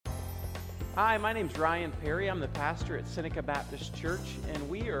Hi, my name's Ryan Perry. I'm the pastor at Seneca Baptist Church, and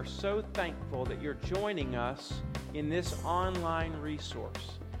we are so thankful that you're joining us in this online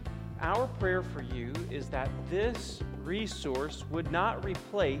resource. Our prayer for you is that this resource would not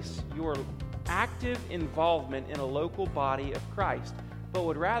replace your active involvement in a local body of Christ, but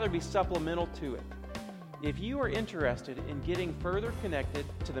would rather be supplemental to it. If you are interested in getting further connected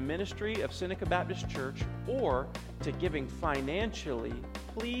to the ministry of Seneca Baptist Church or to giving financially,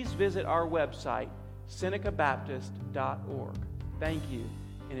 please visit our website, senecabaptist.org. Thank you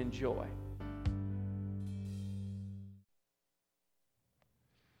and enjoy.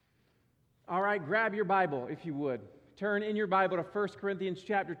 All right, grab your Bible if you would. Turn in your Bible to 1 Corinthians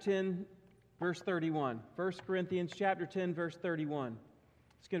chapter 10, verse 31. 1 Corinthians chapter 10, verse 31.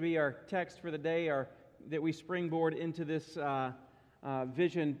 It's going to be our text for the day, that we springboard into this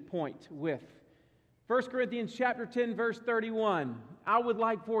vision point with. 1 Corinthians chapter 10, verse 31. I would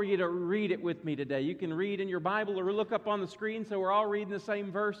like for you to read it with me today. You can read in your Bible or look up on the screen so we're all reading the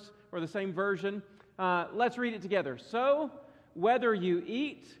same verse or the same version. Let's read it together. So, whether you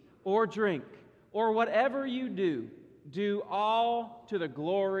eat or drink or whatever you do, do all to the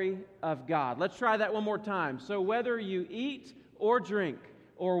glory of God. Let's try that one more time. So, whether you eat or drink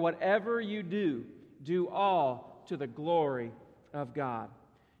or whatever you do, do all to the glory of God.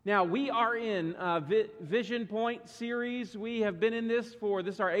 Now, we are in Vision Point series. We have been in this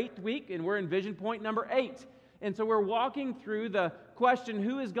is our 8th week, and we're in Vision Point number 8. And so we're walking through the question,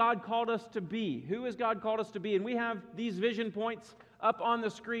 who has God called us to be? Who has God called us to be? And we have these vision points up on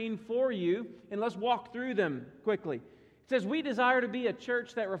the screen for you, and let's walk through them quickly. It says, we desire to be a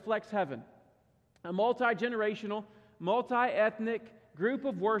church that reflects heaven, a multi-generational, multi-ethnic group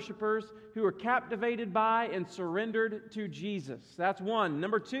of worshipers who are captivated by and surrendered to Jesus. That's one.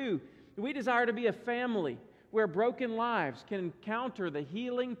 Number two, we desire to be a family where broken lives can encounter the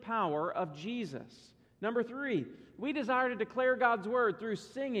healing power of Jesus. Number three, we desire to declare God's word through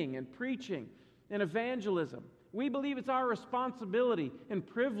singing and preaching and evangelism. We believe it's our responsibility and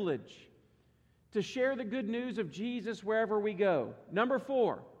privilege to share the good news of Jesus wherever we go. Number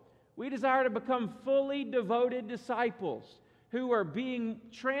four, we desire to become fully devoted disciples who are being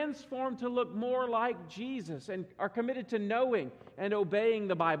transformed to look more like Jesus and are committed to knowing and obeying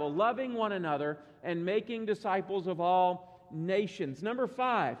the Bible, loving one another, and making disciples of all nations. Number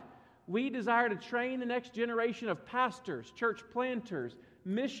five, we desire to train the next generation of pastors, church planters,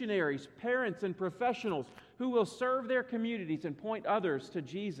 missionaries, parents, and professionals who will serve their communities and point others to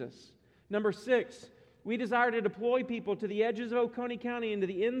Jesus. Number six, we desire to deploy people to the edges of Oconee County and to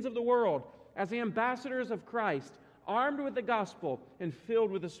the ends of the world as ambassadors of Christ, armed with the gospel and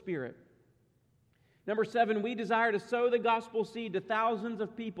filled with the Spirit. Number seven, we desire to sow the gospel seed to thousands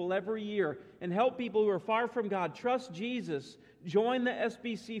of people every year and help people who are far from God trust Jesus, join the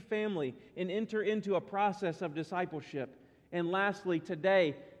SBC family, and enter into a process of discipleship. And lastly,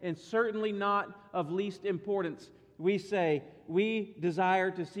 today, and certainly not of least importance, we say we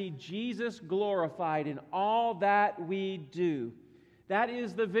desire to see Jesus glorified in all that we do. That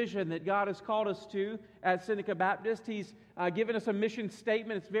is the vision that God has called us to at Seneca Baptist. He's given us a mission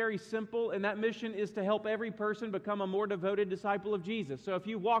statement. It's very simple, and that mission is to help every person become a more devoted disciple of Jesus. So if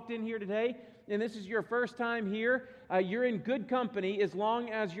you walked in here today, and this is your first time here, you're in good company as long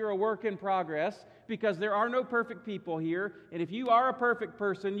as you're a work in progress, because there are no perfect people here. And if you are a perfect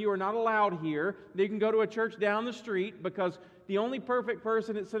person, you are not allowed here. You can go to a church down the street, because the only perfect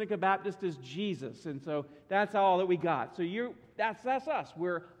person at Seneca Baptist is Jesus. And so that's all that we got. So that's us.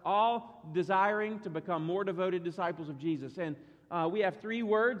 We're all desiring to become more devoted disciples of Jesus. And we have 3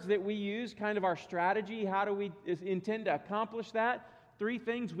 words that we use, kind of our strategy. How do we intend to accomplish that? 3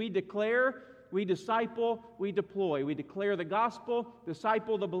 things: we declare, we disciple, we deploy. We declare the gospel,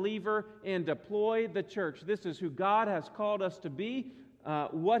 disciple the believer, and deploy the church. This is who God has called us to be,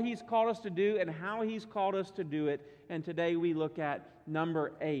 what He's called us to do, and how He's called us to do it. And today we look at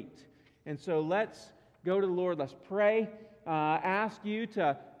number 8. And so let's go to the Lord. Let's pray. Ask you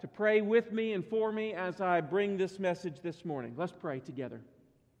to pray with me and for me as I bring this message this morning. Let's pray together.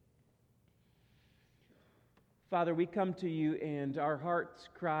 Father, we come to you, and our heart's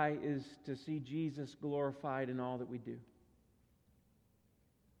cry is to see Jesus glorified in all that we do.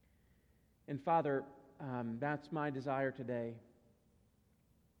 And Father, that's my desire today,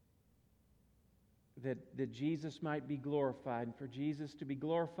 that Jesus might be glorified. And for Jesus to be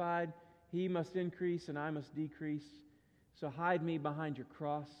glorified, He must increase and I must decrease. So hide me behind your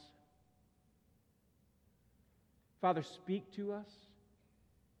cross. Father, speak to us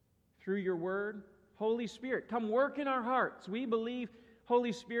through your word. Holy Spirit, come work in our hearts. We believe,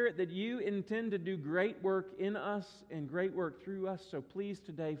 Holy Spirit, that you intend to do great work in us and great work through us. So please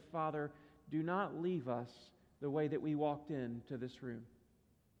today, Father, do not leave us the way that we walked into this room.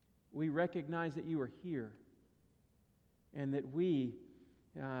 We recognize that you are here and that we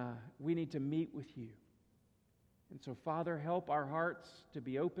need to meet with you. And so, Father, help our hearts to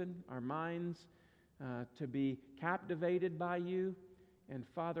be open, our minds to be captivated by you. And,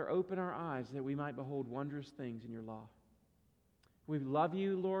 Father, open our eyes that we might behold wondrous things in your law. We love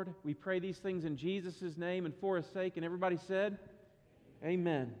you, Lord. We pray these things in Jesus' name and for His sake. And everybody said,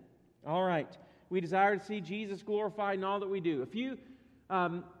 Amen. All right. We desire to see Jesus glorified in all that we do. A few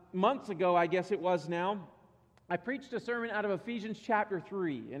months ago, I guess it was now, I preached a sermon out of Ephesians chapter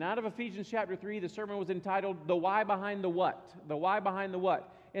 3. And out of Ephesians chapter 3, the sermon was entitled, The Why Behind the What. The Why Behind the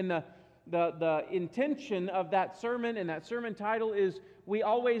What. And the intention of that sermon and that sermon title is we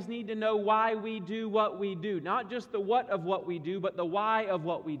always need to know why we do what we do. Not just the what of what we do, but the why of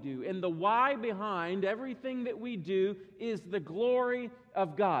what we do. And the why behind everything that we do is the glory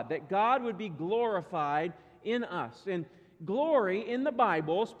of God. That God would be glorified in us. And glory in the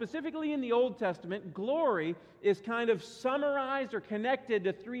Bible, specifically in the Old Testament, glory is kind of summarized or connected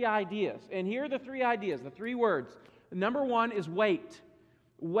to three ideas. And here are the three ideas, the three words. Number one is weight.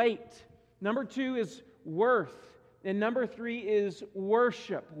 Weight. Number two is worth. And number three is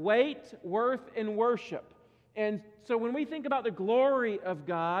worship. Weight, worth, and worship. And so when we think about the glory of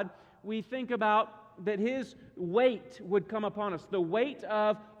God, we think about that His weight would come upon us. The weight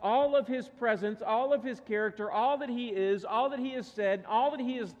of all of His presence, all of His character, all that He is, all that He has said, all that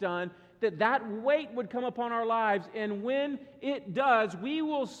He has done, that weight would come upon our lives. And when it does, we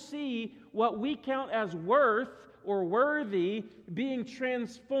will see what we count as worth or worthy being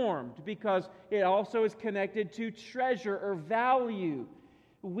transformed, because it also is connected to treasure or value.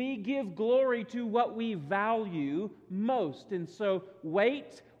 We give glory to what we value most. And so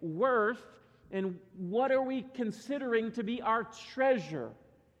weight, worth, and what are we considering to be our treasure?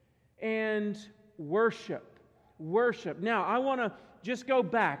 And worship. Worship. Now, I want to just go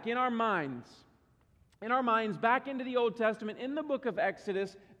back in our minds back into the Old Testament. In the book of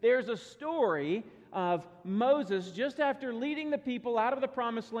Exodus, there's a story of Moses just after leading the people out of the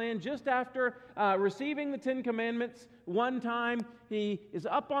promised land, just after receiving the Ten Commandments. One time he is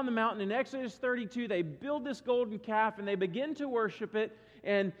up on the mountain in Exodus 32. They build this golden calf and they begin to worship it.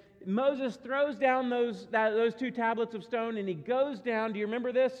 And Moses throws down those two tablets of stone and he goes down. Do you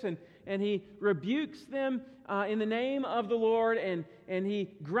remember this? And he rebukes them in the name of the Lord, and he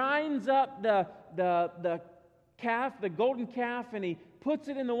grinds up the calf, the golden calf, and he puts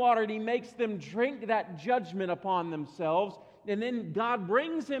it in the water, and he makes them drink that judgment upon themselves. And then God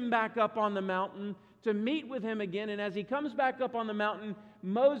brings him back up on the mountain to meet with him again. And as he comes back up on the mountain,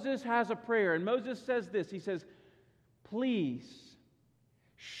 Moses has a prayer. And Moses says this. He says, "Please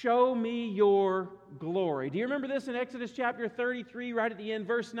show me your glory." Do you remember this in Exodus chapter 33, right at the end,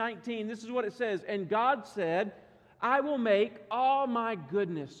 verse 19? This is what it says. "And God said, I will make all my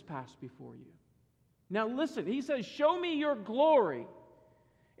goodness pass before you." Now listen, he says, "Show me your glory."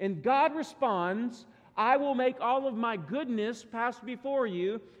 And God responds, "I will make all of my goodness pass before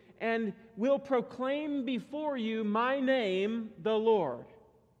you and will proclaim before you my name, the Lord.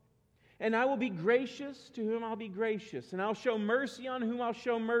 And I will be gracious to whom I'll be gracious, and I'll show mercy on whom I'll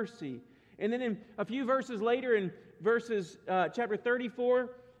show mercy." And then in a few verses later, in chapter 34,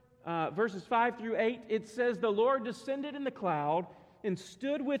 verses 5 through 8, it says, "The Lord descended in the cloud and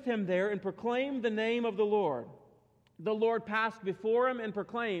stood with him there and proclaimed the name of the Lord. The Lord passed before him and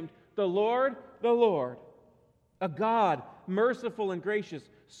proclaimed, the Lord, a God merciful and gracious,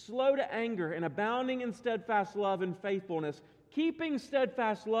 slow to anger and abounding in steadfast love and faithfulness, keeping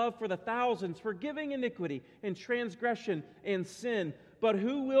steadfast love for the thousands, forgiving iniquity and transgression and sin, but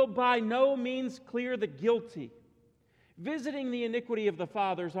who will by no means clear the guilty, visiting the iniquity of the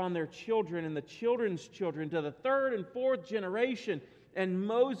fathers on their children and the children's children to the third and fourth generation." And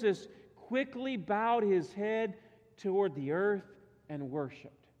Moses quickly bowed his head toward the earth and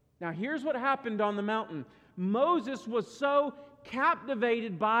worshiped. Now here's what happened on the mountain. Moses was so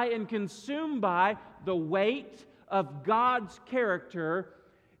captivated by and consumed by the weight of God's character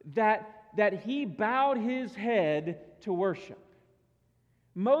that he bowed his head to worship.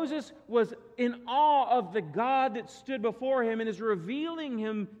 Moses was in awe of the God that stood before him and is revealing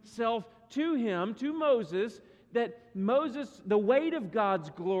himself to him, to Moses, that Moses, the weight of God's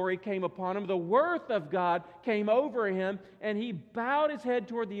glory came upon him, the worth of God came over him, and he bowed his head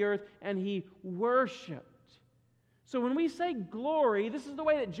toward the earth and he worshiped. So when we say glory, this is the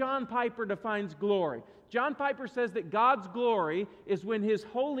way that John Piper defines glory. John Piper says that God's glory is when His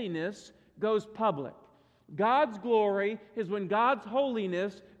holiness goes public. God's glory is when God's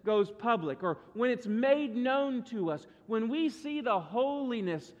holiness goes public, or when it's made known to us. When we see the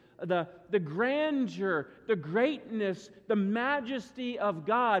holiness the grandeur, the greatness, the majesty of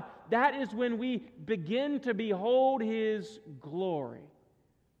God, that is when we begin to behold His glory.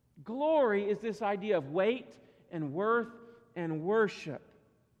 Glory is this idea of weight and worth and worship.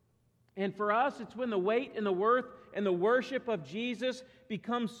 And for us, it's when the weight and the worth and the worship of Jesus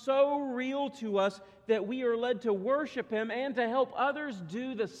becomes so real to us that we are led to worship Him and to help others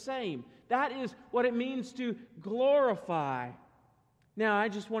do the same. That is what it means to glorify. Now, I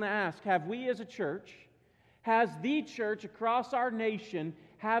just want to ask, have we as a church, has the church across our nation,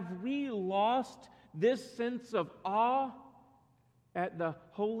 have we lost this sense of awe at the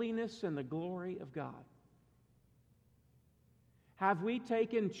holiness and the glory of God? Have we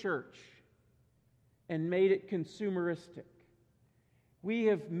taken church and made it consumeristic? We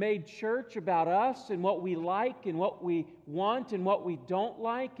have made church about us and what we like and what we want and what we don't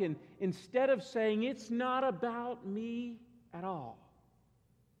like, and instead of saying, it's not about me at all.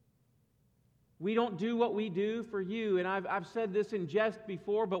 We don't do what we do for you. And I've said this in jest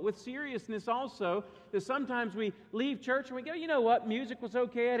before, but with seriousness also, that sometimes we leave church and we go, you know what, music was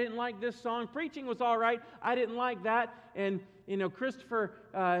okay, I didn't like this song. Preaching was all right, I didn't like that. And, Christopher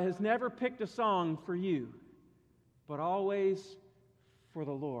has never picked a song for you, but always for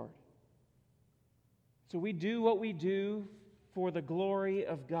the Lord. So we do what we do for the glory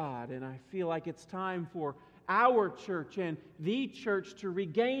of God. And I feel like it's time for our church and the church to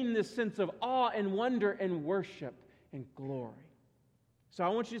regain this sense of awe and wonder and worship and glory. So I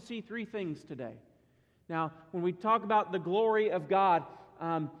want you to see three things today. Now, when we talk about the glory of God,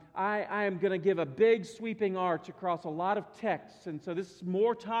 I am going to give a big sweeping arch across a lot of texts, and so this is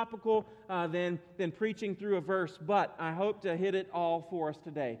more topical than preaching through a verse, but I hope to hit it all for us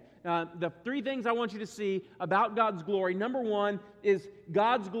today. The three things I want you to see about God's glory. Number one is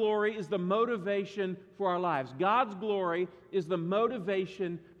God's glory is the motivation for our lives. God's glory is the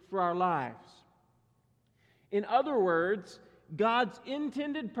motivation for our lives. In other words, God's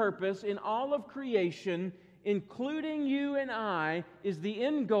intended purpose in all of creation, including you and I, is the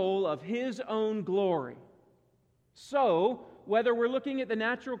end goal of His own glory. So, whether we're looking at the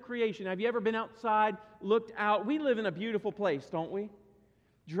natural creation, have you ever been outside, looked out? We live in a beautiful place, don't we?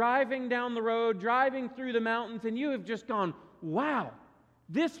 Driving down the road, driving through the mountains, and you have just gone, wow,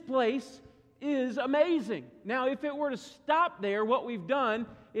 this place is amazing. Now, if it were to stop there, what we've done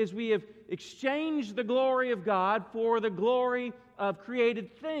is we have exchanged the glory of God for the glory of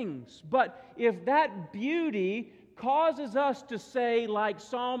created things. But if that beauty causes us to say, like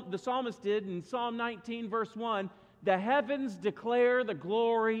the psalmist did in Psalm 19, verse 1, the heavens declare the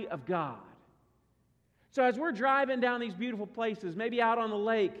glory of God. So as we're driving down these beautiful places, maybe out on the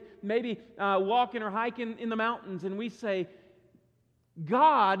lake, maybe walking or hiking in the mountains, and we say,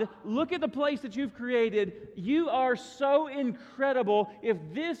 God, look at the place that you've created. You are so incredible. If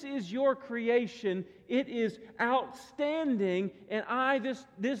this is your creation, it is outstanding, and I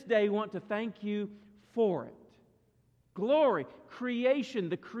this day want to thank you for it. Glory, creation,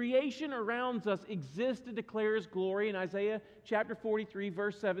 the creation around us exists to declare His glory. And Isaiah chapter 43,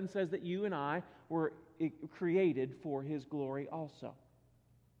 verse 7 says that you and I were created for His glory also.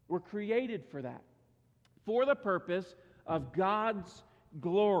 We're created for that, for the purpose of God's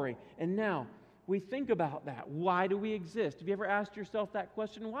glory. And now, we think about that. Why do we exist? Have you ever asked yourself that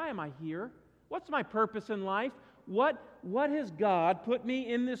question? Why am I here? What's my purpose in life? What has God put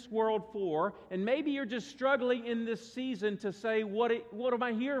me in this world for? And maybe you're just struggling in this season to say, what am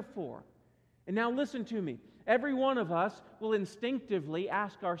I here for? And now listen to me. Every one of us will instinctively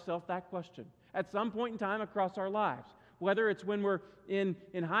ask ourselves that question at some point in time across our lives. Whether it's when we're in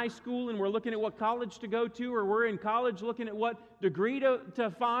high school and we're looking at what college to go to, or we're in college looking at what degree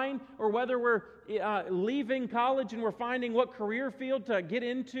to find, or whether we're leaving college and we're finding what career field to get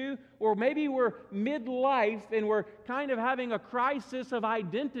into, or maybe we're midlife and we're kind of having a crisis of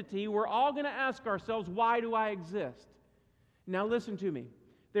identity, we're all going to ask ourselves, why do I exist? Now listen to me.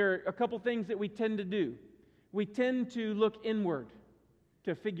 There are a couple things that we tend to do. We tend to look inward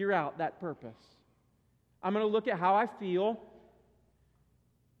to figure out that purpose. I'm going to look at how I feel.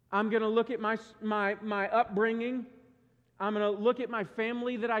 I'm going to look at my upbringing. I'm going to look at my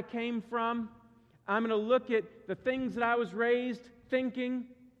family that I came from. I'm going to look at the things that I was raised thinking.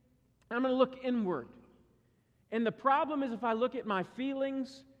 I'm going to look inward. And the problem is, if I look at my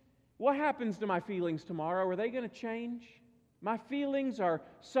feelings, what happens to my feelings tomorrow? Are they going to change? My feelings are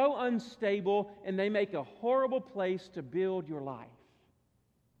so unstable, and they make a horrible place to build your life.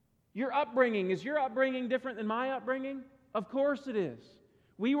 Your upbringing, is your upbringing different than my upbringing? Of course it is.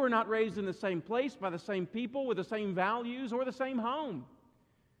 We were not raised in the same place by the same people with the same values or the same home.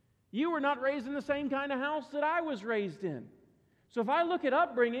 You were not raised in the same kind of house that I was raised in. So if I look at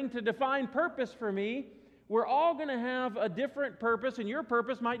upbringing to define purpose for me, we're all going to have a different purpose, and your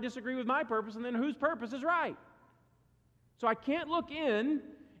purpose might disagree with my purpose, and then whose purpose is right? So I can't look in,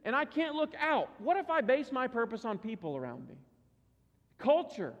 and I can't look out. What if I base my purpose on people around me?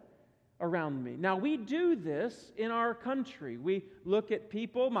 Culture around me. Now, we do this in our country. We look at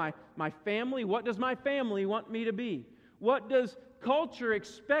people, my family. What does my family want me to be? What does culture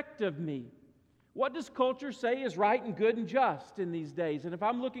expect of me? What does culture say is right and good and just in these days? And if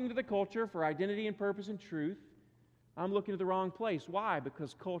I'm looking to the culture for identity and purpose and truth, I'm looking to the wrong place. Why?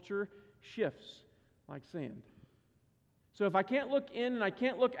 Because culture shifts like sand. So if I can't look in and I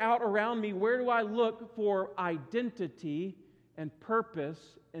can't look out around me, where do I look for identity and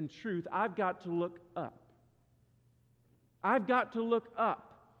purpose and truth? I've got to look up. I've got to look up.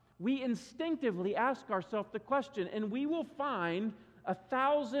 We instinctively ask ourselves the question, and we will find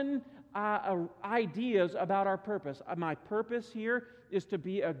 1,000 ideas about our purpose. My purpose here is to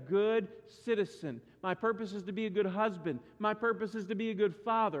be a good citizen. My purpose is to be a good husband. My purpose is to be a good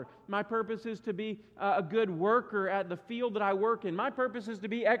father. My purpose is to be a good worker at the field that I work in. My purpose is to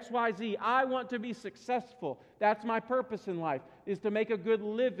be XYZ. I want to be successful. That's my purpose in life, is to make a good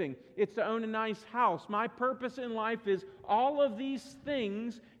living. It's to own a nice house. My purpose in life is all of these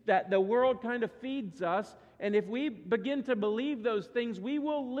things that the world kind of feeds us. And if we begin to believe those things, we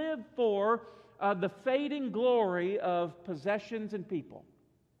will live for the fading glory of possessions and people.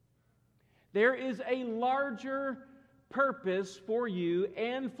 There is a larger purpose for you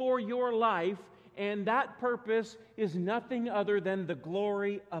and for your life, and that purpose is nothing other than the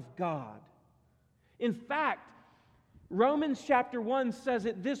glory of God. In fact, Romans chapter 1 says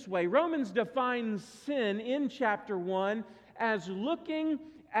it this way. Romans defines sin in chapter 1 as looking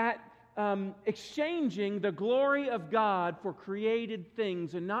at exchanging the glory of God for created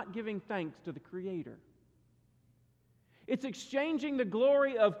things and not giving thanks to the Creator. It's exchanging the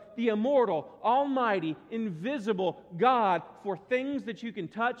glory of the immortal, almighty, invisible God for things that you can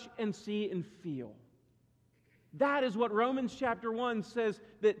touch and see and feel. That is what Romans chapter 1 says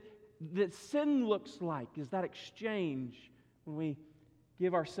that sin looks like, is that exchange when we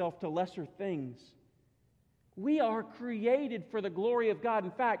give ourselves to lesser things. We are created for the glory of God.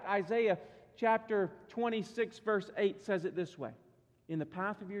 In fact, Isaiah chapter 26, verse 8 says it this way. In the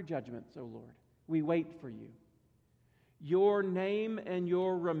path of your judgments, O Lord, we wait for you. Your name and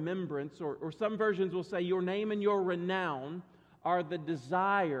your remembrance, or some versions will say your name and your renown, are the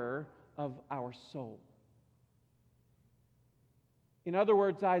desire of our soul. In other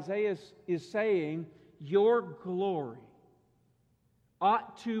words, Isaiah is saying your glory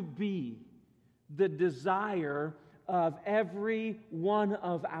ought to be the desire of every one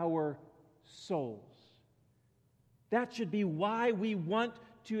of our souls. That should be why we want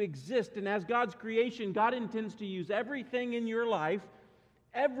to exist. And as God's creation, God intends to use everything in your life,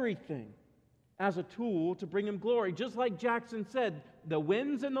 everything, as a tool to bring Him glory. Just like Jackson said, the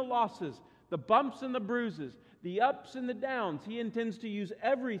wins and the losses, the bumps and the bruises, the ups and the downs, He intends to use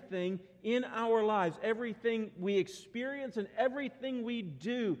everything in our lives, everything we experience and everything we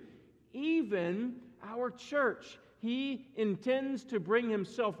do. Even our church, He intends to bring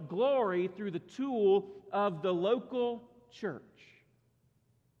Himself glory through the tool of the local church.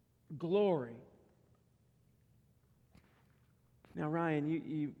 Glory. Now,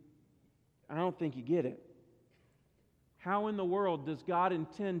 Ryan, I don't think you get it. How in the world does God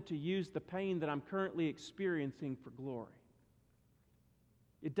intend to use the pain that I'm currently experiencing for glory?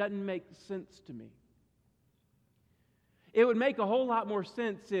 It doesn't make sense to me. It would make a whole lot more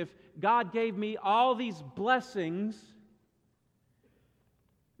sense if God gave me all these blessings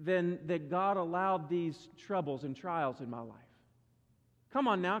than that God allowed these troubles and trials in my life. Come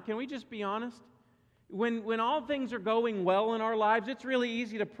on now, can we just be honest? When all things are going well in our lives, it's really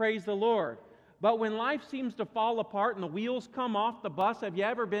easy to praise the Lord. But when life seems to fall apart and the wheels come off the bus, have you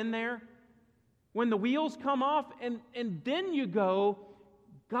ever been there? When the wheels come off and then you go,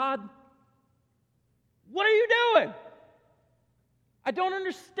 God, what are you doing? I don't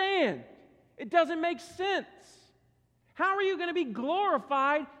understand. It doesn't make sense. How are you going to be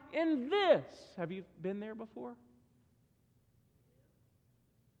glorified in this? Have you been there before?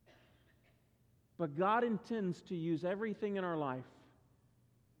 But God intends to use everything in our life,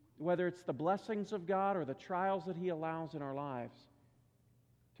 whether it's the blessings of God or the trials that He allows in our lives,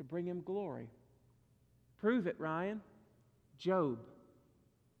 to bring Him glory. Prove it, Ryan. Job.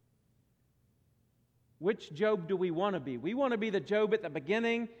 Which Job do we want to be? We want to be the Job at the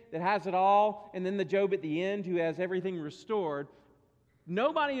beginning that has it all, and then the Job at the end who has everything restored.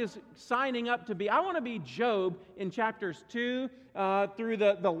 Nobody is signing up to be. I want to be Job in chapters 2 through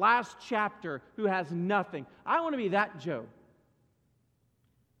the last chapter who has nothing. I want to be that Job.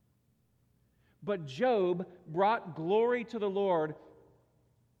 But Job brought glory to the Lord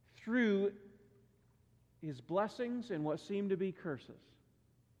through his blessings and what seemed to be curses.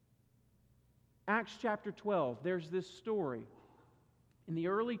 Acts chapter 12, there's this story. In the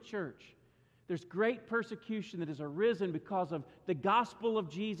early church, there's great persecution that has arisen because of the gospel of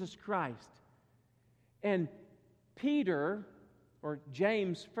Jesus Christ. And Peter, or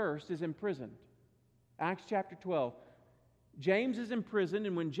James first, is imprisoned. Acts chapter 12. James is imprisoned,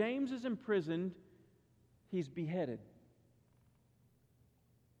 and when James is imprisoned, he's beheaded.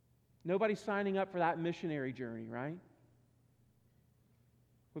 Nobody's signing up for that missionary journey, right?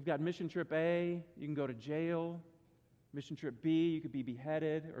 We've got mission trip A, you can go to jail. Mission trip B, you could be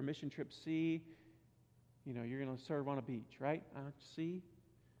beheaded. Or mission trip C, you're going to serve on a beach, right? C.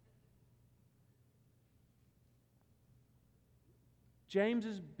 James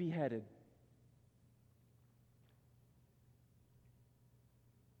is beheaded.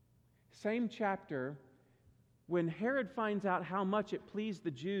 Same chapter, when Herod finds out how much it pleased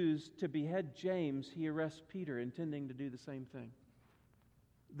the Jews to behead James, he arrests Peter, intending to do the same thing.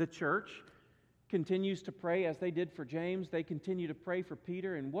 The church continues to pray as they did for James. They continue to pray for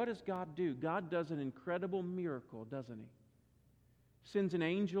Peter. And what does God do? God does an incredible miracle, doesn't He? Sends an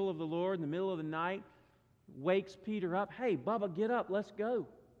angel of the Lord in the middle of the night, wakes Peter up. Hey, Bubba, get up, let's go.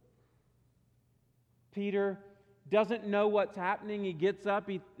 Peter doesn't know what's happening. He gets up,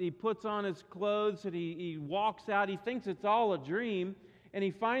 he puts on his clothes, and he walks out. He thinks it's all a dream. And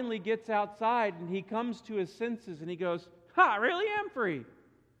he finally gets outside, and he comes to his senses, and he goes, I really am free.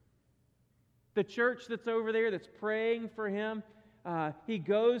 The church that's over there that's praying for him, he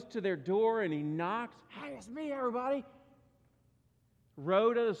goes to their door and he knocks. Hey, it's me, everybody.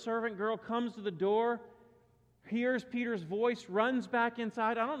 Rhoda, the servant girl, comes to the door, hears Peter's voice, runs back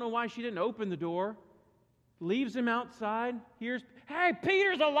inside. I don't know why she didn't open the door. Leaves him outside, hears, hey,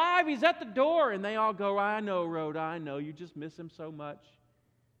 Peter's alive, he's at the door. And they all go, I know, Rhoda, I know. You just miss him so much.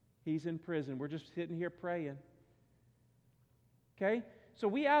 He's in prison. We're just sitting here praying. Okay? So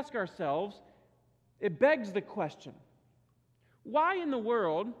we ask ourselves, it begs the question, why in the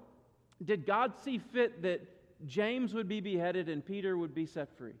world did God see fit that James would be beheaded and Peter would be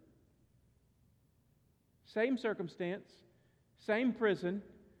set free? Same circumstance, same prison,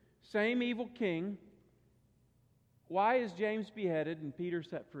 same evil king. Why is James beheaded and Peter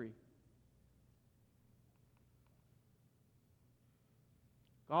set free?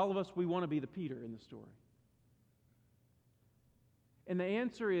 All of us, we want to be the Peter in the story. And the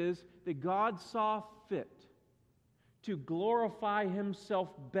answer is that God saw fit to glorify Himself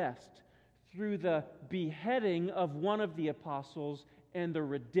best through the beheading of one of the apostles and the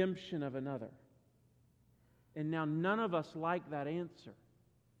redemption of another. And now none of us like that answer,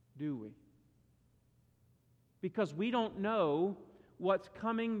 do we? Because we don't know what's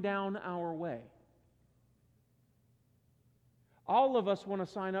coming down our way. All of us want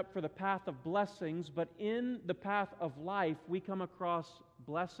to sign up for the path of blessings, but in the path of life, we come across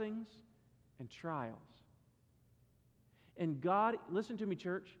blessings and trials. And God, listen to me,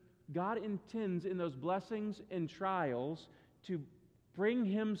 church, God intends in those blessings and trials to bring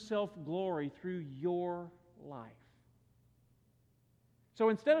Himself glory through your life. So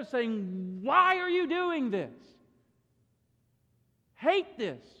instead of saying, why are you doing this? Hate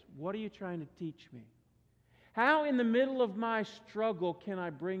this. What are you trying to teach me? How in the middle of my struggle can I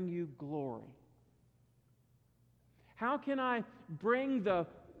bring you glory? How can I bring the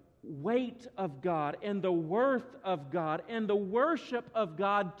weight of God and the worth of God and the worship of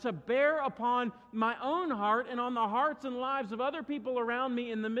God to bear upon my own heart and on the hearts and lives of other people around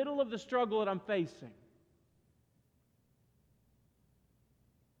me in the middle of the struggle that I'm facing?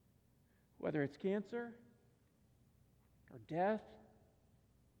 Whether it's cancer or death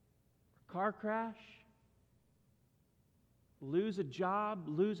or car crash, lose a job,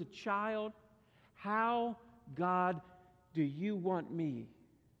 lose a child. How, God, do you want me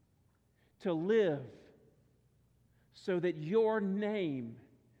to live so that your name,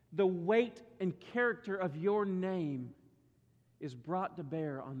 the weight and character of your name, is brought to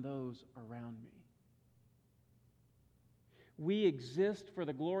bear on those around me? We exist for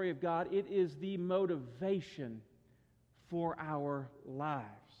the glory of God. It is the motivation for our lives.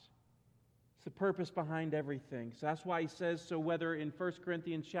 It's the purpose behind everything. So that's why he says, so whether in 1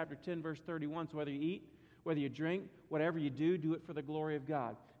 Corinthians chapter 10, verse 31, so whether you eat, whether you drink, whatever you do, do it for the glory of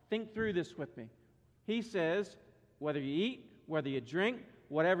God. Think through this with me. He says, whether you eat, whether you drink,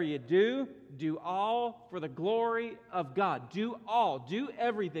 whatever you do, do all for the glory of God. Do all. Do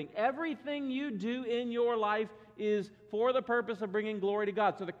everything. Everything you do in your life is for the purpose of bringing glory to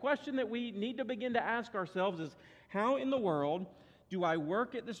God. So the question that we need to begin to ask ourselves is, how in the world do I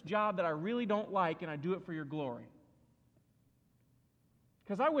work at this job that I really don't like and I do it for your glory?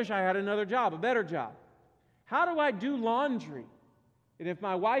 Because I wish I had another job, a better job. How do I do laundry? And if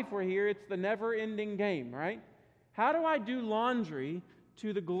my wife were here, it's the never-ending game, right? How do I do laundry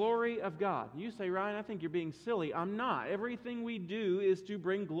to the glory of God? You say, Ryan, I think you're being silly. I'm not. Everything we do is to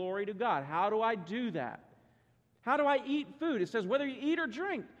bring glory to God. How do I do that? How do I eat food? It says whether you eat or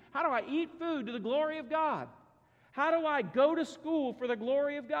drink. How do I eat food to the glory of God? How do I go to school for the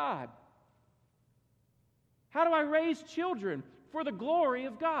glory of God? How do I raise children for the glory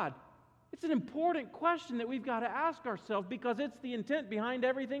of God? It's an important question that we've got to ask ourselves because it's the intent behind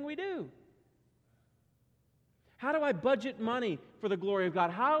everything we do. How do I budget money for the glory of God?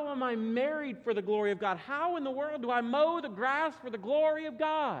 How am I married for the glory of God? How in the world do I mow the grass for the glory of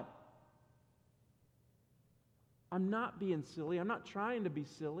God? I'm not being silly. I'm not trying to be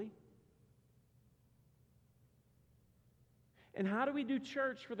silly. And how do we do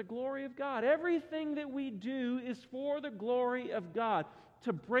church for the glory of God? Everything that we do is for the glory of God,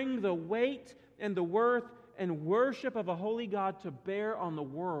 to bring the weight and the worth and worship of a holy God to bear on the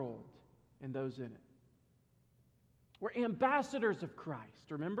world and those in it. We're ambassadors of Christ,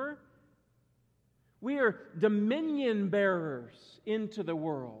 remember? We are dominion bearers into the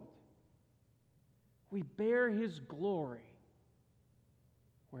world. We bear His glory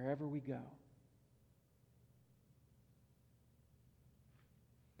wherever we go.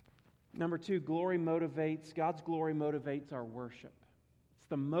 Number two, God's glory motivates our worship. It's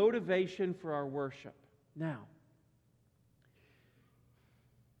the motivation for our worship. Now,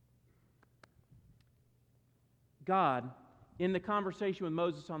 God, in the conversation with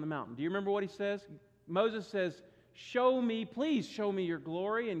Moses on the mountain, do you remember what he says? Moses says, please show me your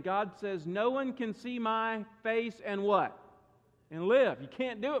glory. And God says, no one can see my face and what? And live. You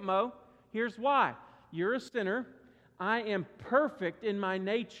can't do it, Mo. Here's why. You're a sinner. I am perfect in my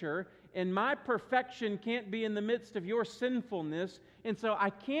nature, and my perfection can't be in the midst of your sinfulness, and so I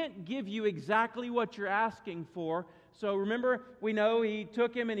can't give you exactly what you're asking for. So remember, we know He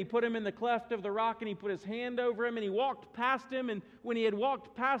took him and He put him in the cleft of the rock, and He put His hand over him, and He walked past him, and when He had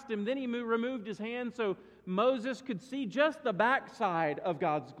walked past him, then He removed His hand so Moses could see just the backside of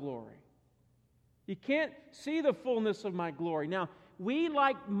God's glory. You can't see the fullness of my glory. Now, we,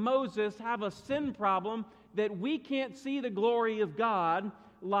 like Moses, have a sin problem that we can't see the glory of God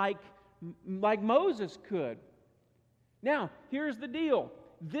like Moses could. Now, here's the deal.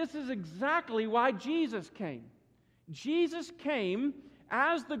 This is exactly why Jesus came. Jesus came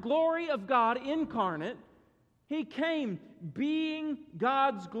as the glory of God incarnate. He came being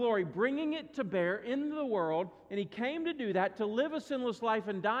God's glory, bringing it to bear in the world, and He came to do that, to live a sinless life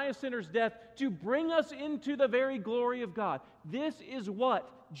and die a sinner's death, to bring us into the very glory of God. This is what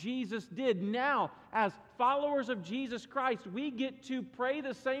Jesus did. Now, as followers of Jesus Christ, we get to pray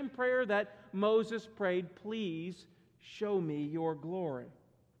the same prayer that Moses prayed, please show me your glory.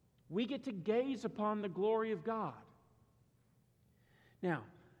 We get to gaze upon the glory of God. Now,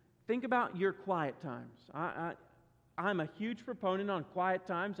 think about your quiet times. I'm a huge proponent on quiet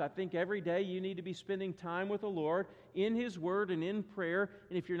times. I think every day you need to be spending time with the Lord in His Word and in prayer.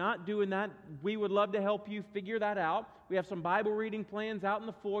 And if you're not doing that, we would love to help you figure that out. We have some Bible reading plans out in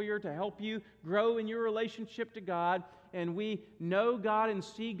the foyer to help you grow in your relationship to God. And we know God and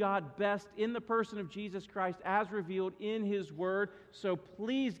see God best in the person of Jesus Christ as revealed in His Word. So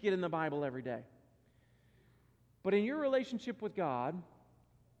please get in the Bible every day. But in your relationship with God,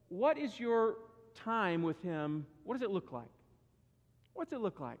 what is your time with Him? What does it look like? What's it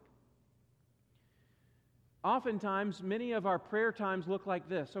look like? Oftentimes, many of our prayer times look like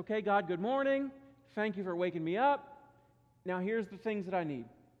this. Okay, God, good morning. Thank you for waking me up. Now here's the things that I need.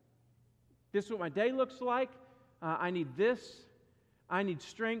 This is what my day looks like. I need this. I need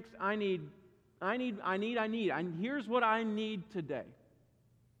strength. I need. Here's what I need today.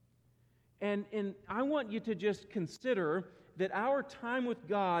 And I want you to just consider that our time with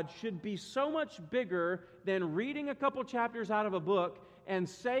God should be so much bigger than reading a couple chapters out of a book and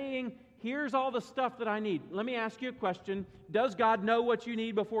saying, here's all the stuff that I need. Let me ask you a question. Does God know what you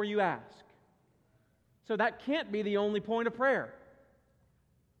need before you ask? So that can't be the only point of prayer.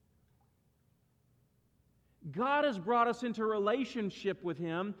 God has brought us into a relationship with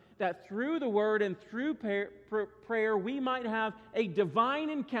Him that through the Word and through prayer we might have a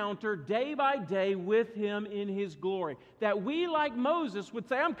divine encounter day by day with Him in His glory. That we, like Moses, would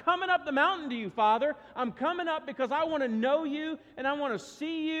say, I'm coming up the mountain to you, Father. I'm coming up because I want to know you and I want to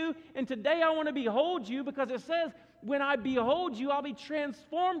see you. And today I want to behold you because it says, when I behold you, I'll be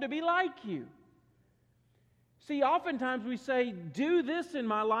transformed to be like you. See, oftentimes we say, do this in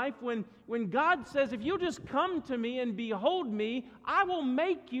my life, when God says, if you'll just come to me and behold me, I will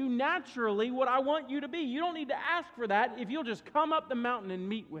make you naturally what I want you to be. You don't need to ask for that if you'll just come up the mountain and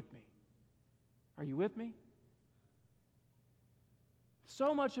meet with me. Are you with me?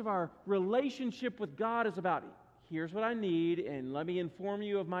 So much of our relationship with God is about, here's what I need, and let me inform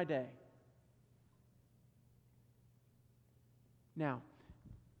you of my day. Now,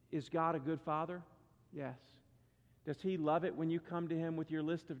 is God a good Father? Yes. Does He love it when you come to Him with your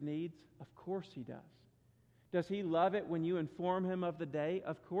list of needs? Of course He does. Does He love it when you inform Him of the day?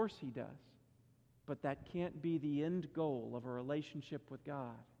 Of course He does. But that can't be the end goal of a relationship with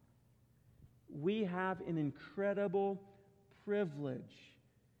God. We have an incredible privilege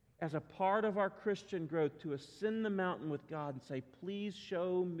as a part of our Christian growth to ascend the mountain with God and say, please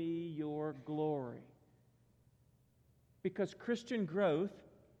show me your glory. Because Christian growth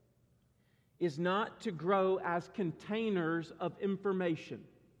is not to grow as containers of information.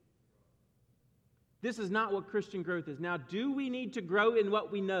 This is not what Christian growth is. Now, do we need to grow in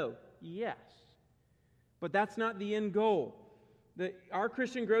what we know? Yes. But that's not the end goal. Our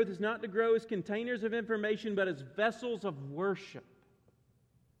Christian growth is not to grow as containers of information, but as vessels of worship.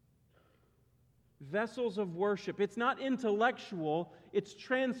 Vessels of worship. It's not intellectual, it's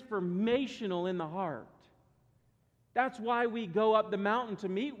transformational in the heart. That's why we go up the mountain to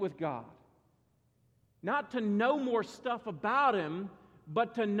meet with God. Not to know more stuff about Him,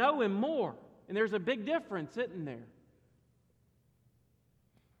 but to know Him more. And there's a big difference, isn't there?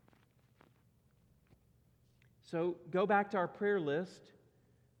 So go back to our prayer list.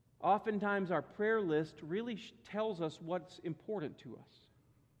 Oftentimes our prayer list really tells us what's important to us.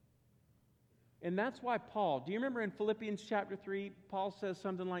 And that's why Paul, do you remember in Philippians chapter 3, Paul says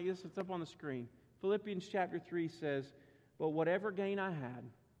something like this? It's up on the screen. Philippians chapter 3 says, but whatever gain I had,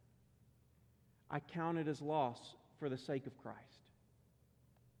 I count it as loss for the sake of Christ.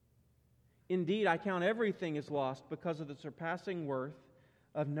 Indeed, I count everything as lost because of the surpassing worth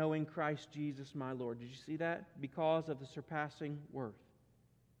of knowing Christ Jesus my Lord. Did you see that? Because of the surpassing worth.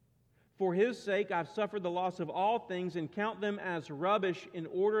 For His sake I've suffered the loss of all things and count them as rubbish in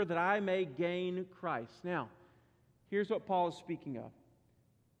order that I may gain Christ. Now, here's what Paul is speaking of.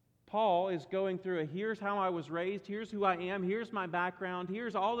 Paul is going through here's how I was raised, here's who I am, here's my background,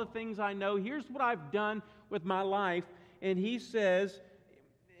 here's all the things I know, here's what I've done with my life. And he says,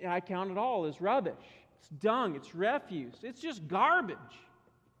 I count it all as rubbish. It's dung, it's refuse, it's just garbage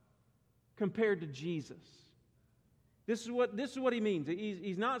compared to Jesus. This is what he means.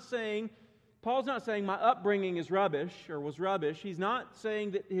 He's not saying, Paul's not saying my upbringing is rubbish or was rubbish. He's not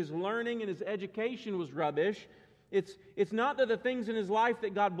saying that his learning and his education was rubbish. It's not that the things in his life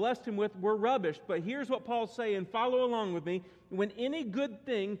that God blessed him with were rubbish, but here's what Paul's saying. Follow along with me. When any good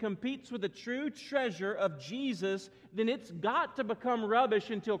thing competes with the true treasure of Jesus, then it's got to become rubbish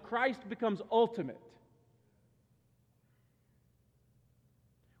until Christ becomes ultimate.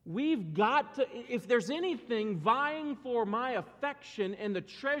 We've got to, if there's anything vying for my affection and the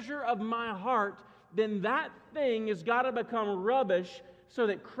treasure of my heart, then that thing has got to become rubbish so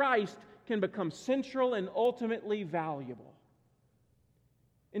that Christ can become central and ultimately valuable.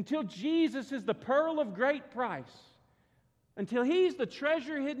 Until Jesus is the pearl of great price, until He's the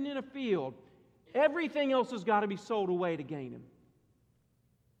treasure hidden in a field, everything else has got to be sold away to gain Him.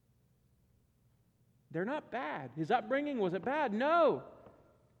 They're not bad. His upbringing, was it bad? No.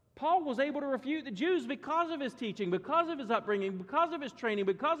 Paul was able to refute the Jews because of his teaching, because of his upbringing, because of his training,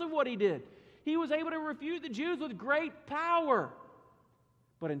 because of what he did. He was able to refute the Jews with great power.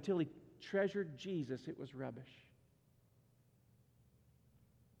 But until he treasured Jesus, it was rubbish.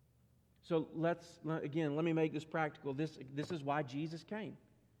 So let me make this practical. This is why Jesus came.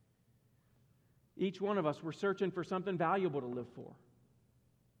 Each one of us, we're searching for something valuable to live for.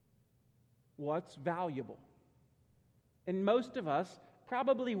 What's valuable? And most of us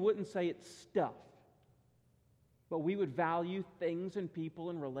probably wouldn't say it's stuff, but we would value things and people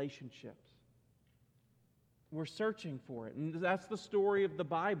and relationships. We're searching for it. And that's the story of the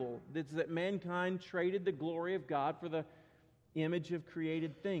Bible. It's that mankind traded the glory of God for the image of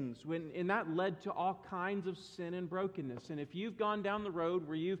created things. And that led to all kinds of sin and brokenness. And if you've gone down the road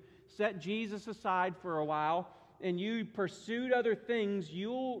where you've set Jesus aside for a while and you pursued other things,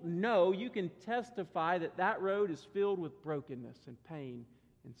 you'll know, you can testify that that road is filled with brokenness and pain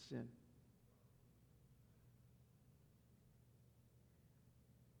and sin.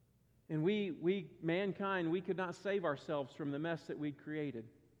 And we, mankind, we could not save ourselves from the mess that we'd created.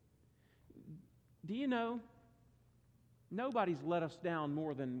 Do you know, nobody's let us down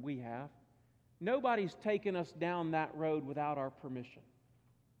more than we have. Nobody's taken us down that road without our permission.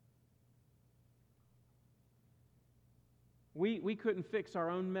 We couldn't fix our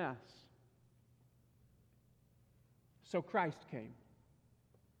own mess. So Christ came.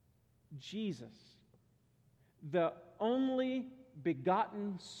 Jesus, the only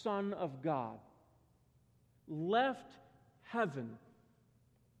begotten Son of God, left heaven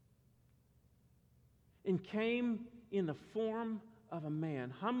and came in the form of a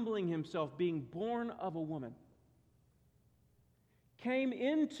man, humbling himself, being born of a woman, came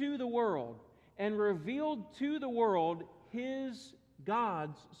into the world and revealed to the world His,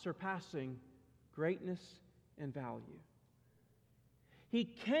 God's, surpassing greatness and value. He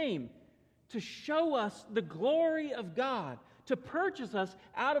came to show us the glory of God, to purchase us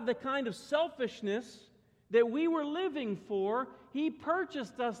out of the kind of selfishness that we were living for. He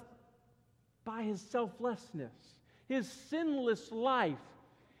purchased us by His selflessness, His sinless life,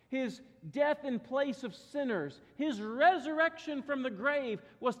 His death in place of sinners. His resurrection from the grave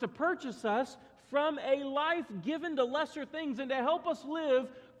was to purchase us from a life given to lesser things and to help us live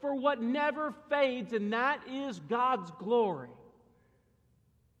for what never fades, and that is God's glory.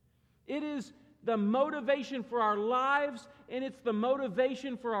 It is the motivation for our lives, and it's the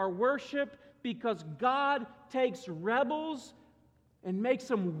motivation for our worship, because God takes rebels and makes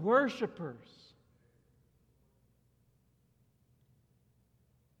them worshipers.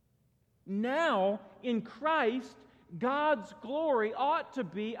 Now, in Christ, God's glory ought to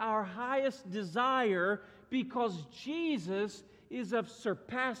be our highest desire, because Jesus is of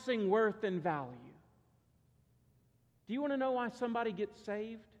surpassing worth and value. Do you want to know why somebody gets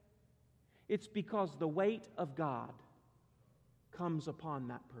saved? It's because the weight of God comes upon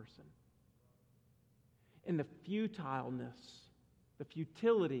that person. And the futileness, the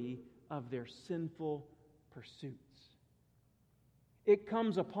futility of their sinful pursuits. It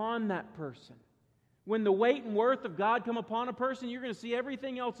comes upon that person. When the weight and worth of God come upon a person, you're going to see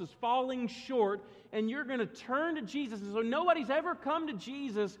everything else is falling short, and you're going to turn to Jesus. And so nobody's ever come to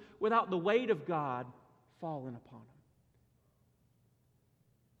Jesus without the weight of God falling upon them.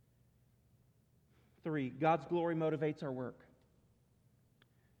 3, God's glory motivates our work.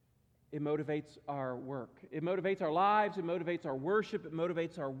 It motivates our work. It motivates our lives. It motivates our worship. It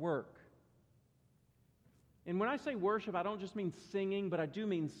motivates our work. And when I say worship, I don't just mean singing, but I do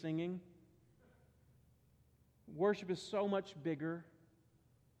mean singing. Worship is so much bigger,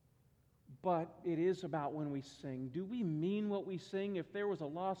 but it is about when we sing. Do we mean what we sing? If there was a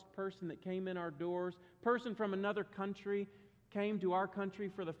lost person that came in our doors, person from another country came to our country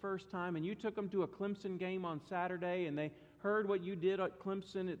for the first time, and you took them to a Clemson game on Saturday, and they heard what you did at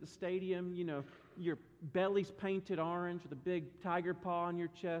Clemson at the stadium, you know, your belly's painted orange with a big tiger paw on your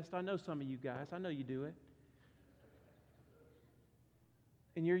chest. I know some of you guys. I know you do it.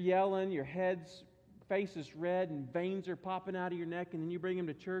 And you're yelling, your face is red, and veins are popping out of your neck, and then you bring them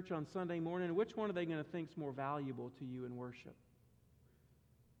to church on Sunday morning. Which one are they going to think is more valuable to you in worship?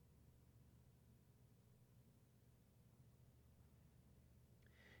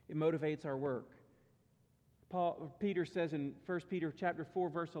 It motivates our work. Peter says in 1 Peter chapter 4,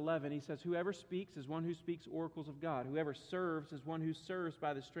 verse 11, he says, "Whoever speaks is one who speaks oracles of God. Whoever serves is one who serves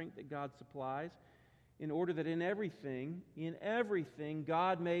by the strength that God supplies, in order that in everything,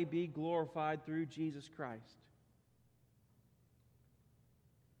 God may be glorified through Jesus Christ."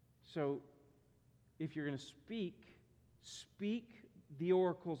 So, if you're going to speak the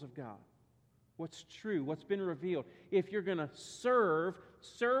oracles of God. What's true, what's been revealed. If you're going to serve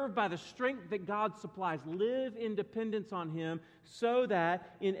by the strength that God supplies. Live in dependence on Him, so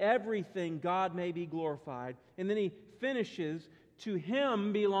that in everything God may be glorified. And then he finishes, "To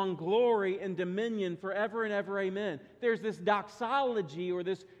Him belong glory and dominion forever and ever, amen." There's this doxology, or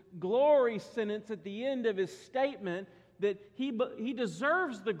this glory sentence at the end of his statement, that he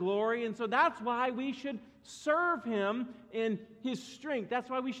deserves the glory, and so that's why we should serve Him in His strength.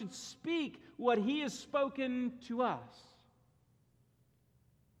 That's why we should speak what He has spoken to us.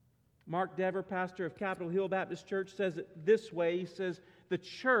 Mark Dever, pastor of Capitol Hill Baptist Church, says it this way. He says, "The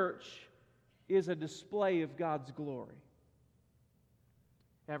church is a display of God's glory."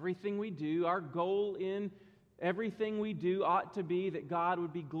 Everything we do, our goal in everything we do ought to be that God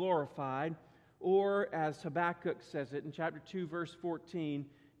would be glorified. Or, as Habakkuk says it in chapter 2, verse 14,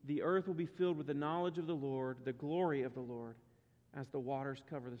 "The earth will be filled with the knowledge of the Lord, the glory of the Lord, as the waters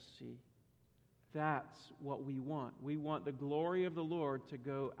cover the sea." That's what we want. We want the glory of the Lord to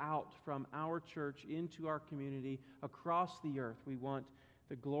go out from our church into our community, across the earth. We want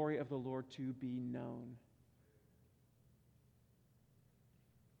the glory of the Lord to be known.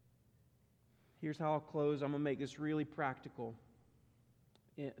 Here's how I'll close. I'm going to make this really practical.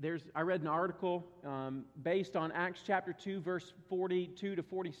 I read an article based on Acts chapter 2, verse 42 to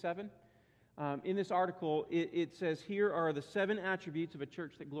 47. In this article, it says, here are the 7 attributes of a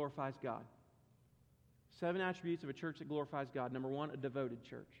church that glorifies God. 7 attributes of a church that glorifies God. Number 1, a devoted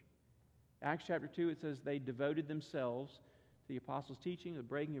church. Acts chapter 2, it says they devoted themselves to the apostles' teaching, the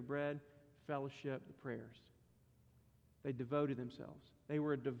breaking of bread, fellowship, the prayers. They devoted themselves. They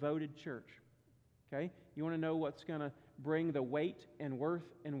were a devoted church. Okay? You want to know what's going to bring the weight and worth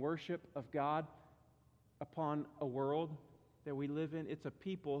and worship of God upon a world that we live in? It's a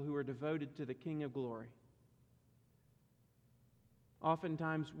people who are devoted to the King of Glory.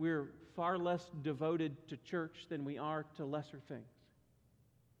 Oftentimes, we're far less devoted to church than we are to lesser things.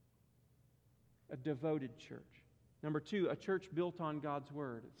 A devoted church. Number 2, a church built on God's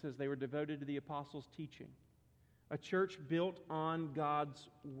Word. It says they were devoted to the apostles' teaching. A church built on God's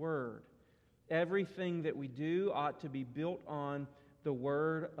Word. Everything that we do ought to be built on the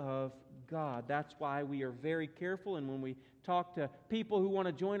Word of God. That's why we are very careful, and when we talk to people who want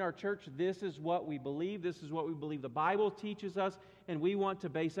to join our church, this is what we believe. This is what we believe the Bible teaches us, and we want to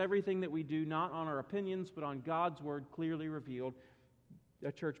base everything that we do not on our opinions, but on God's Word clearly revealed.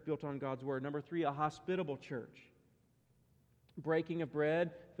 A church built on God's Word. Number 3, a hospitable church. Breaking of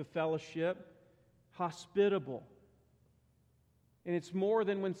bread, the fellowship, hospitable. And it's more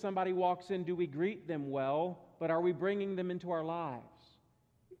than when somebody walks in, do we greet them well, but are we bringing them into our lives?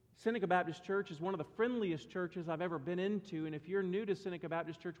 Seneca Baptist Church is one of the friendliest churches I've ever been into, and if you're new to Seneca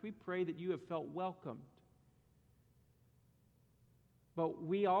Baptist Church, we pray that you have felt welcomed. But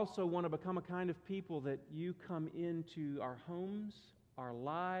we also want to become a kind of people that you come into our homes, our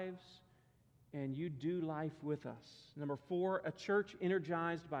lives, and you do life with us. Number 4, a church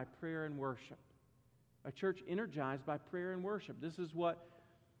energized by prayer and worship. A church energized by prayer and worship. This is what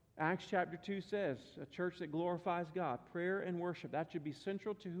Acts chapter 2 says. A church that glorifies God. Prayer and worship. That should be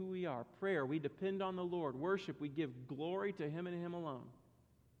central to who we are. Prayer, we depend on the Lord. Worship, we give glory to Him and Him alone.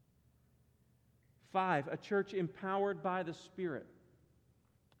 5, a church empowered by the Spirit.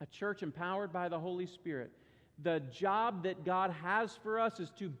 A church empowered by the Holy Spirit. The job that God has for us is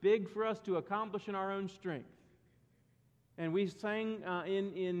too big for us to accomplish in our own strength. And we sang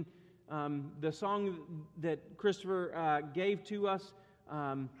in the song that Christopher gave to us,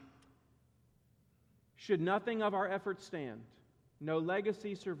 should nothing of our efforts stand, no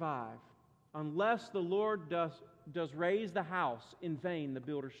legacy survive, unless the Lord does raise the house, in vain the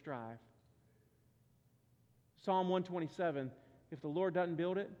builders strive. Psalm 127, if the Lord doesn't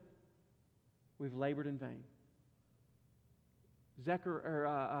build it, we've labored in vain. I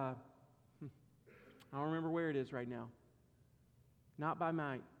don't remember where it is right now. Not by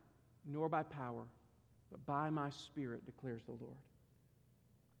might, nor by power, but by my Spirit, declares the Lord.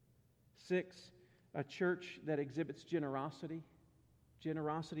 6, a church that exhibits generosity.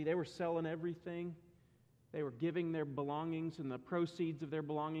 Generosity, they were selling everything. They were giving their belongings and the proceeds of their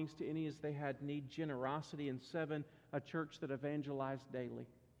belongings to any as they had need. Generosity. And 7, a church that evangelized daily.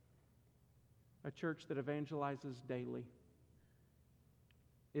 A church that evangelizes daily.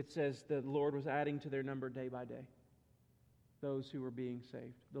 It says the Lord was adding to their number day by day. Those who were being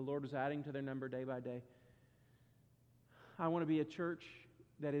saved. The Lord was adding to their number day by day. I want to be a church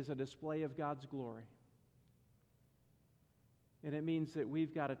that is a display of God's glory. And it means that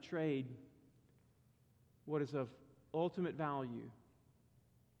we've got to trade what is of ultimate value.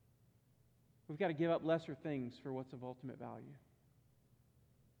 We've got to give up lesser things for what's of ultimate value.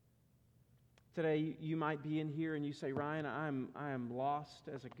 Today, you might be in here and you say, Ryan, I am lost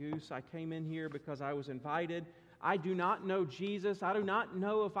as a goose. I came in here because I was invited. I do not know Jesus. I do not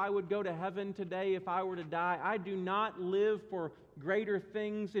know if I would go to heaven today if I were to die. I do not live for greater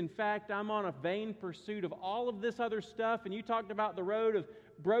things. In fact, I'm on a vain pursuit of all of this other stuff. And you talked about the road of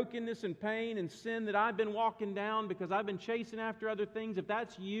brokenness and pain and sin that I've been walking down because I've been chasing after other things. If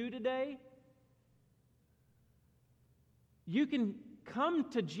that's you today, you can come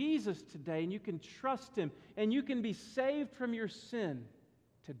to Jesus today and you can trust Him and you can be saved from your sin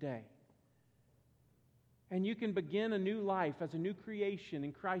today. And you can begin a new life as a new creation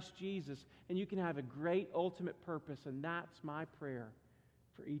in Christ Jesus, and you can have a great ultimate purpose, and that's my prayer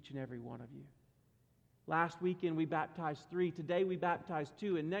for each and every one of you. Last weekend we baptized 3. Today we baptized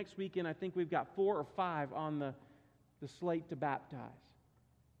 2, and next weekend I think we've got 4 or 5 on the slate to baptize.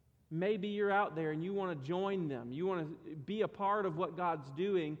 Maybe you're out there and you want to join them. You want to be a part of what God's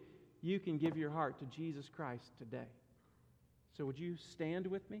doing. You can give your heart to Jesus Christ today. So would you stand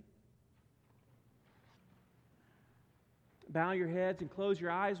with me? Bow your heads and close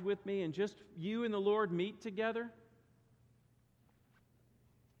your eyes with me, and just you and the Lord meet together.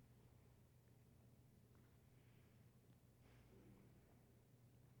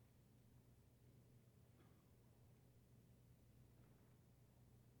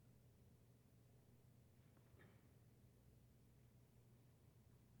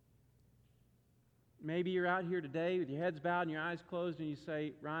 Maybe you're out here today with your heads bowed and your eyes closed and you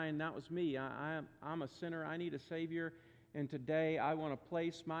say, Ryan, that was me. I'm a sinner. I need a Savior. And today I want to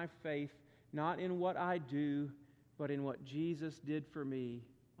place my faith not in what I do, but in what Jesus did for me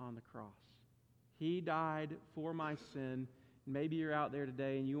on the cross. He died for my sin. Maybe you're out there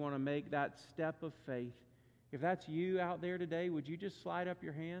today and you want to make that step of faith. If that's you out there today, would you just slide up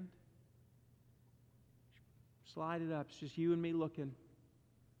your hand? Slide it up. It's just you and me looking.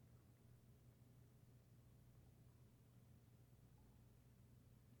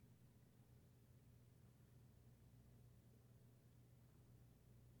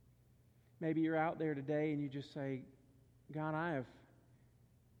 Maybe you're out there today and you just say, God,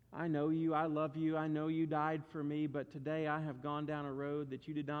 I know you, I love you, I know you died for me, but today I have gone down a road that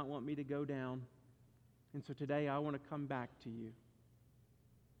you did not want me to go down. And so today I want to come back to you.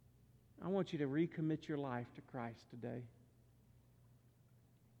 I want you to recommit your life to Christ today.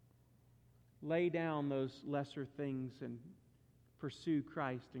 Lay down those lesser things and pursue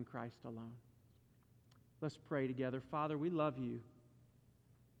Christ and Christ alone. Let's pray together. Father, we love you.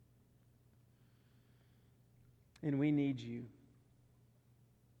 And we need you.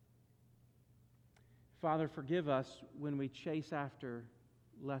 Father, forgive us when we chase after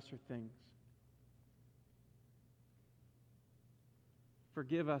lesser things.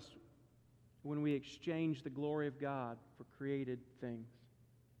 Forgive us when we exchange the glory of God for created things.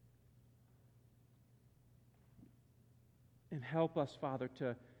 And help us, Father,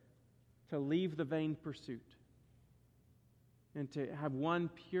 to leave the vain pursuit and to have one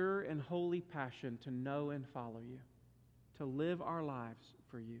pure and holy passion to know and follow you, to live our lives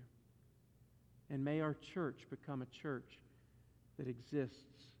for you. And may our church become a church that exists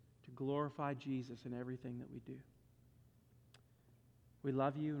to glorify Jesus in everything that we do. We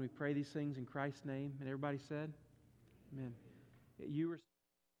love you and we pray these things in Christ's name. And everybody said, amen. You were